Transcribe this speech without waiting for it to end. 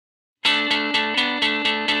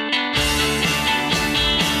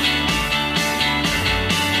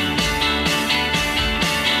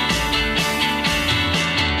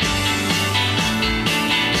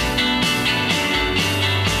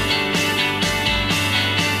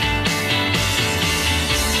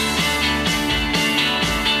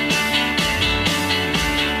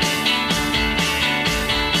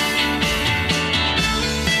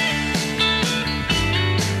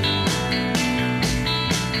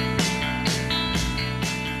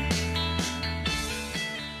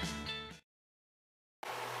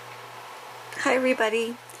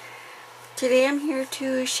everybody. Today I'm here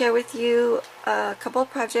to share with you a couple of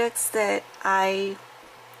projects that I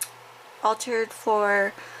altered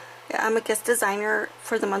for. I'm a guest designer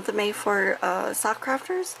for the month of May for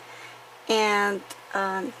SaCrafters, and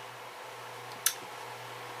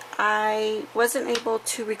I wasn't able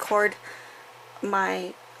to record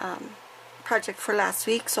my project for last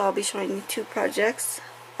week, so I'll be showing you two projects,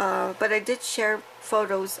 but I did share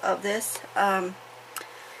photos of this.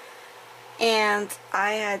 And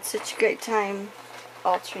I had such a great time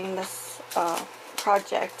altering this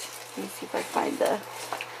project. Let me see if I find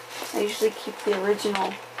I usually keep the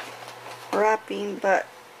original wrapping, but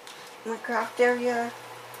my craft area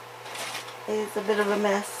is a bit of a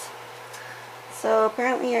mess. So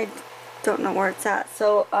apparently I don't know where it's at.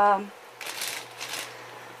 So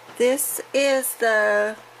this is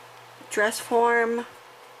the dress form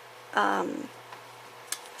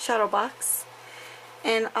shadow box.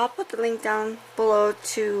 And I'll put the link down below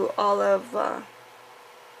to all of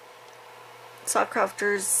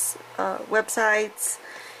SaCrafters websites,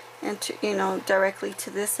 and to, directly to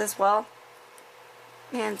this as well.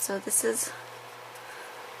 And so this is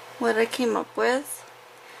what I came up with.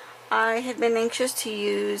 I had been anxious to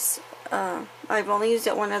use, I've only used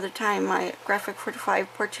it one other time, my Graphic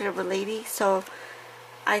 45 Portrait of a Lady, so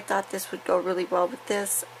I thought this would go really well with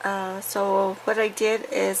this. So what I did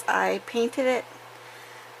is I painted it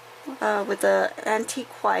with the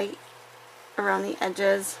antique white around the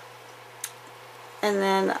edges, and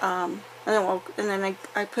then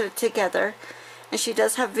I put it together. And she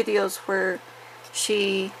does have videos where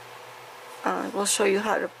she will show you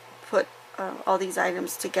how to put all these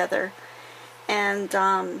items together. And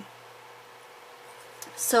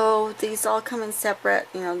so these all come in separate.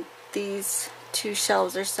 These two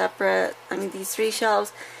shelves are separate. I mean, these three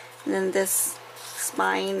shelves, and then this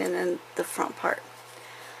spine, and then the front part.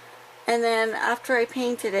 And then after I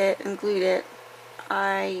painted it and glued it,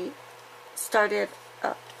 I started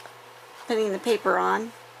putting the paper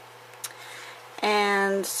on.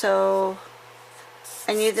 And so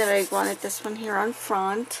I knew that I wanted this one here on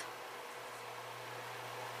front.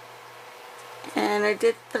 And I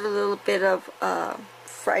did put a little bit of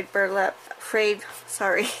frayed burlap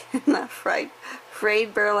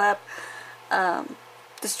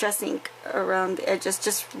distress ink around the edges,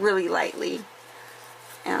 just really lightly.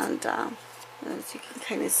 And as you can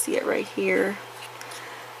kind of see it right here.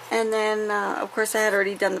 And then of course I had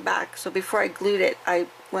already done the back, so before I glued it I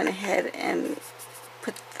went ahead and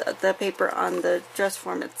put the paper on the dress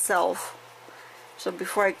form itself. So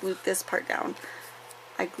before I glued this part down,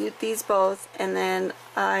 I glued these both, and then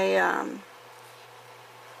all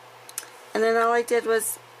I did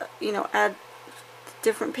was add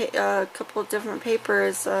different a couple of different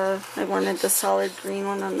papers. I wanted the solid green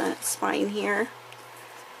one on the spine here.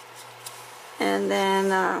 And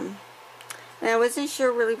then and I wasn't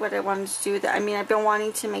sure really what I wanted to do with it. I mean, I've been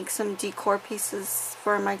wanting to make some decor pieces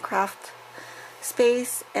for my craft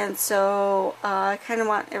space, and so I kind of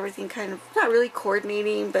want everything kind of not really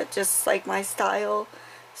coordinating, but just like my style.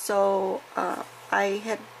 So I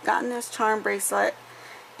had gotten this charm bracelet,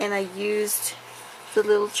 and I used the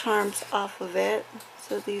little charms off of it.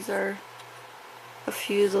 So these are a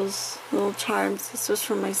few of those little charms. This was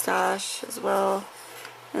from my stash as well.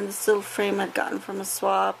 And this little frame I'd gotten from a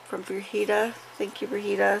swap from Brahita. Thank you,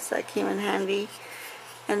 Brahita. So that came in handy.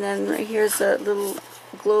 And then right here's a little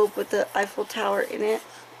globe with the Eiffel Tower in it.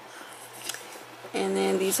 And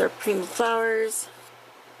then these are Prima flowers.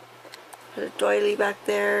 Put a doily back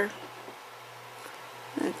there.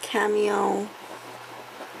 And a cameo.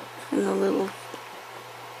 And a little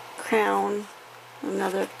crown.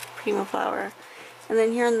 Another Prima flower. And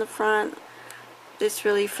then here in the front, this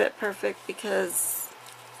really fit perfect because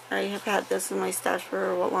I have had this in my stash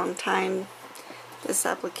for a long time, this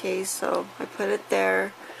applique, so I put it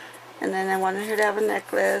there. And then I wanted her to have a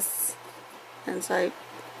necklace, and so I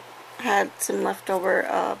had some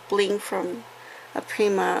leftover bling from a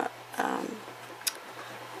Prima.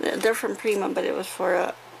 They're from Prima, but it was for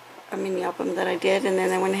a mini album that I did, and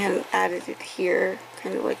then I went ahead and added it here,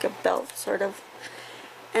 kind of like a belt sort of.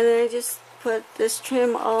 And then I just put this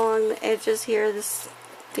trim all on the edges here, this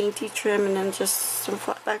dainty trim, and then just some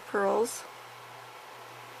flat back pearls.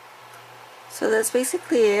 So that's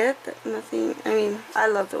basically it. Nothing, I mean, I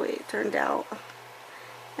love the way it turned out.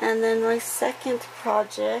 And then my second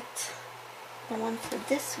project, the one for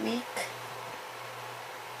this week,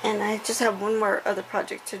 and I just have one more other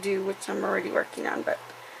project to do, which I'm already working on, but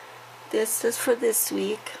this is for this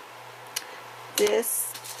week.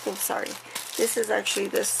 This is actually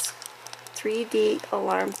this 3D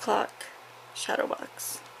alarm clock shadow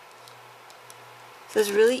box. So it's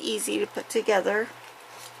really easy to put together.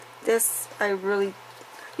 This I really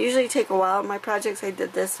usually take a while. My projects I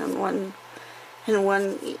did this in one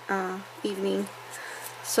evening.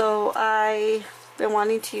 So I've been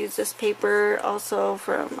wanting to use this paper also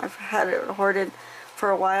from, I've had it hoarded for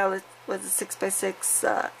a while. It was a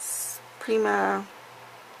 6x6 Prima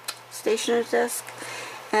stationer's desk.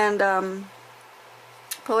 And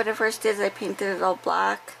but what I first did is I painted it all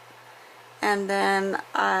black, and then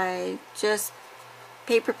I just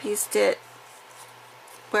paper pieced it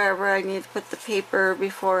wherever I need to put the paper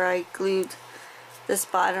before I glued this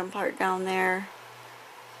bottom part down there,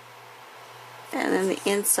 and then the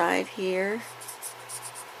inside here.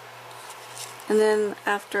 And then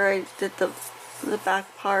after I did the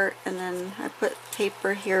back part, and then I put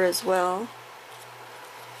paper here as well.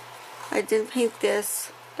 I didn't paint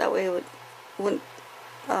this, that way it wouldn't,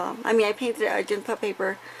 I mean I painted it, I didn't put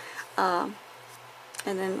paper, and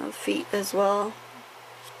then the feet as well.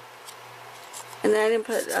 And then I didn't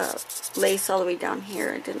put lace all the way down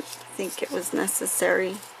here. I didn't think it was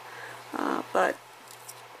necessary, but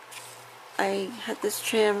I had this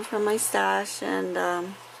trim from my stash,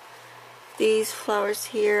 and these flowers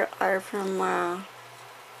here are from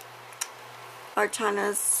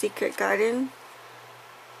Archana's Secret Garden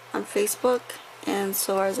on Facebook, and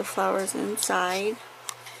so are the flowers inside.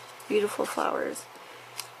 Beautiful flowers.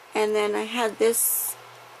 And then I had this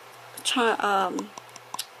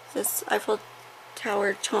this Eiffel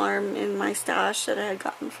Tower charm in my stash that I had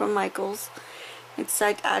gotten from Michael's. I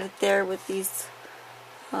decided to add it there with these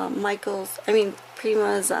Prima's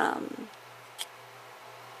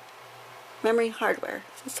memory hardware.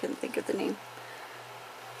 I couldn't think of the name,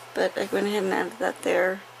 but I went ahead and added that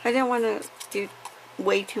there. I didn't want to do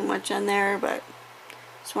way too much on there, but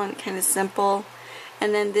just wanted it kind of simple.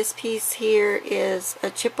 And then this piece here is a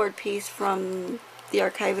chipboard piece from the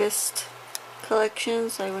Archivist collection,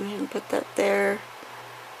 so I went ahead and put that there.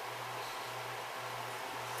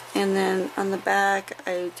 And then on the back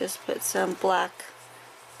I just put some black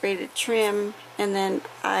braided trim, and then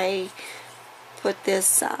I put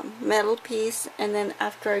this metal piece, and then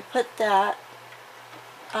after I put that,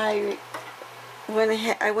 I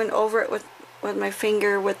went over it with my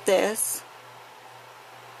finger with this,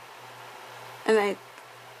 and I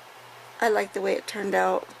like the way it turned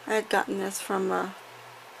out. I had gotten this from a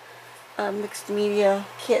mixed media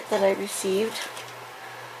kit that I received,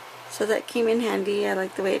 so that came in handy. I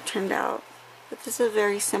like the way it turned out. But this is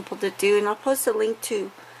very simple to do, and I'll post a link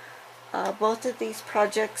to both of these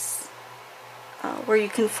projects where you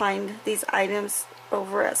can find these items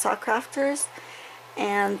over at SaCrafters.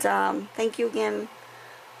 And thank you again,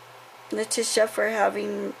 Letitia, for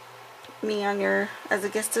having me on as a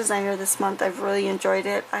guest designer this month. I've really enjoyed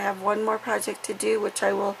it. I have one more project to do, which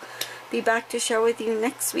I will be back to share with you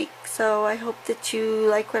next week. So I hope that you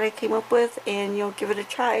like what I came up with and you'll give it a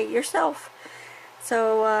try yourself.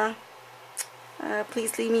 So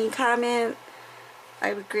please leave me a comment.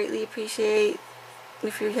 I would greatly appreciate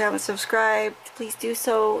if you haven't subscribed. Please do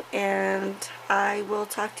so, and I will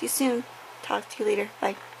talk to you soon. Talk to you later.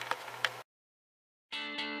 Bye.